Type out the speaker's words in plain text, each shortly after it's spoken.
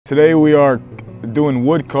Today we are doing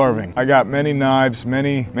wood carving. I got many knives,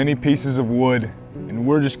 many pieces of wood, and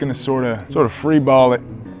we're just gonna sort of free ball it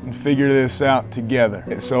and figure this out together.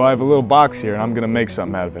 So I have a little box here and I'm gonna make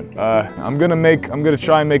something out of it. I'm gonna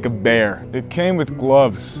try and make a bear. It came with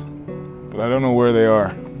gloves, but I don't know where they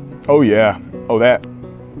are. Oh yeah, oh that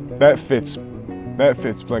fits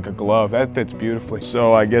like a glove. That fits beautifully.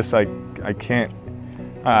 So I guess I can't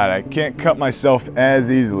cut myself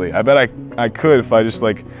as easily. I bet I could if I just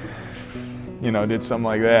like, you know, did something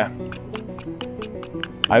like that.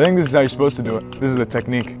 I think this is how you're supposed to do it. This is the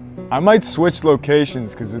technique. I might switch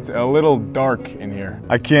locations because it's a little dark in here.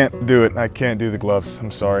 I can't do it. I can't do the gloves.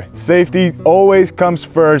 I'm sorry. Safety always comes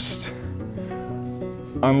first,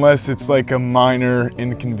 unless it's like a minor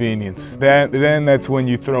inconvenience. Then that's when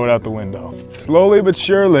you throw it out the window. Slowly but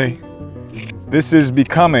surely, this is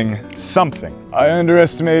becoming something. I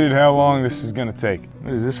underestimated how long this is gonna take.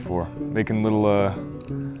 What is this for? Making little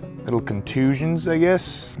contusions, I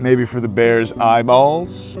guess. Maybe for the bear's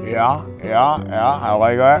eyeballs. Yeah, I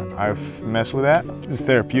like that. I've messed with that. This is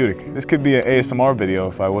therapeutic. This could be an ASMR video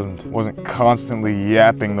if I wasn't constantly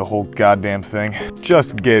yapping the whole goddamn thing.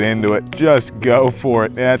 Just get into it. Just go for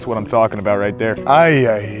it. That's what I'm talking about right there. Ay,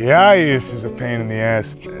 this is a pain in the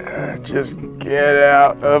ass. Just get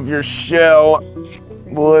out of your shell,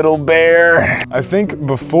 little bear. I think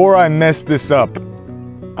before I mess this up,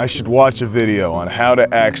 I should watch a video on how to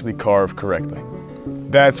actually carve correctly.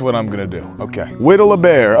 That's what I'm gonna do. Okay. Whittle a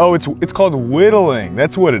bear. Oh, it's called whittling.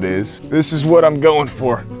 That's what it is. This is what I'm going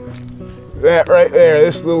for. That right there,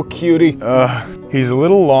 this little cutie. He's a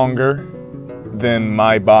little longer than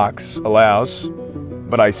my box allows,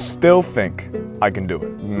 but I still think I can do it.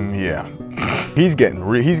 Yeah. He's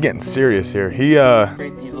getting serious here.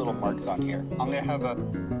 Create these little marks on here. I'm gonna have a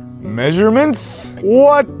measurements?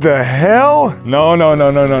 What the hell? No.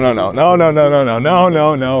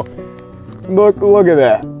 Look at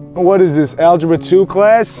that. What is this, Algebra 2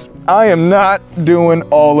 class? I am not doing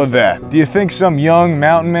all of that. Do you think some young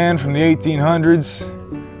mountain man from the 1800s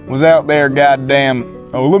was out there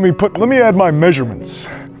goddamn, oh, let me add my measurements.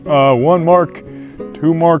 1 mark,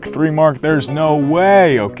 2 mark, 3 mark, there's no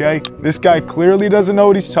way, okay? This guy clearly doesn't know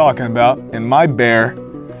what he's talking about, and my bear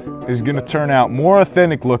is gonna turn out more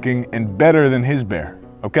authentic looking and better than his bear,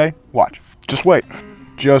 okay? Watch. Just wait.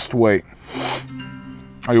 Just wait.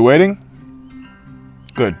 Are you waiting?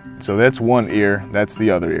 Good. So that's one ear, that's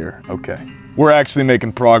the other ear. Okay. We're actually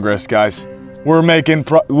making progress, guys. We're making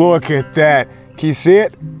look at that. Can you see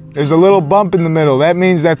it? There's a little bump in the middle. That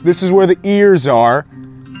means that this is where the ears are,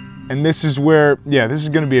 and this is where, yeah, this is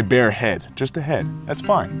gonna be a bear head. Just a head. That's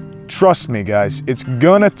fine. Trust me, guys, it's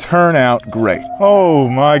gonna turn out great. Oh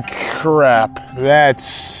my crap,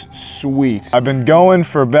 that's sweet. I've been going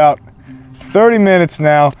for about 30 minutes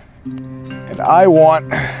now, and I want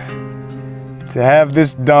to have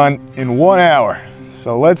this done in 1 hour.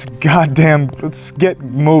 So let's get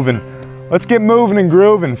moving. Let's get moving and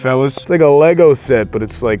grooving, fellas. It's like a Lego set, but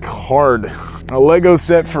it's like hard. A Lego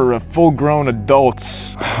set for full-grown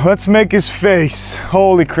adults. Let's make his face.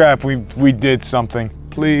 Holy crap, we did something.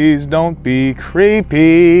 Please don't be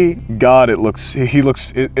creepy. God,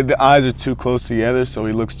 the eyes are too close together, so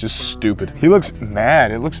he looks just stupid. He looks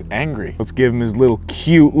mad, it looks angry. Let's give him his little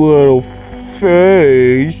cute little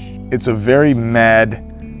face. It's a very mad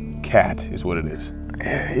cat, is what it is.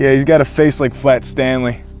 Yeah, he's got a face like Flat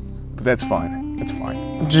Stanley, but that's fine, that's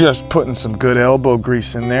fine. Just putting some good elbow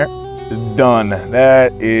grease in there. Done.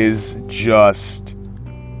 That is just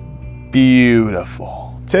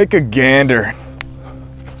beautiful. Take a gander.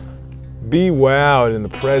 Be wowed in the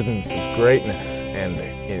presence of greatness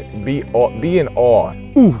and be in awe.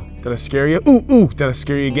 Ooh, did I scare you? Ooh, did I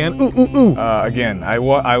scare you again? Ooh. Again, I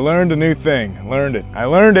learned a new thing. I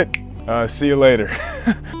learned it. See you later.